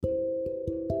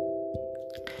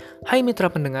Hai mitra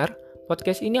pendengar,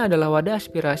 podcast ini adalah wadah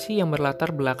aspirasi yang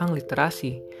berlatar belakang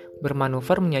literasi,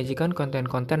 bermanuver menyajikan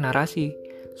konten-konten narasi,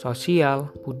 sosial,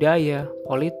 budaya,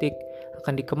 politik,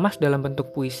 akan dikemas dalam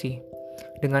bentuk puisi.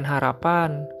 Dengan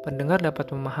harapan, pendengar dapat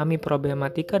memahami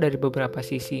problematika dari beberapa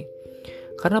sisi.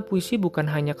 Karena puisi bukan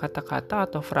hanya kata-kata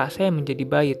atau frasa yang menjadi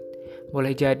bait,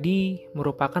 boleh jadi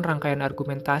merupakan rangkaian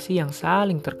argumentasi yang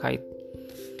saling terkait.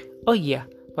 Oh iya,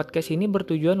 podcast ini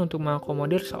bertujuan untuk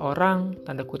mengakomodir seorang,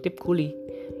 tanda kutip, kuli,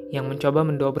 yang mencoba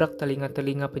mendobrak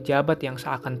telinga-telinga pejabat yang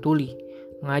seakan tuli,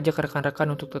 mengajak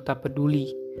rekan-rekan untuk tetap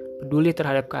peduli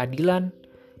terhadap keadilan,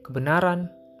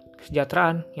 kebenaran,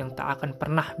 kesejahteraan yang tak akan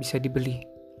pernah bisa dibeli.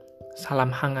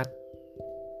 Salam hangat.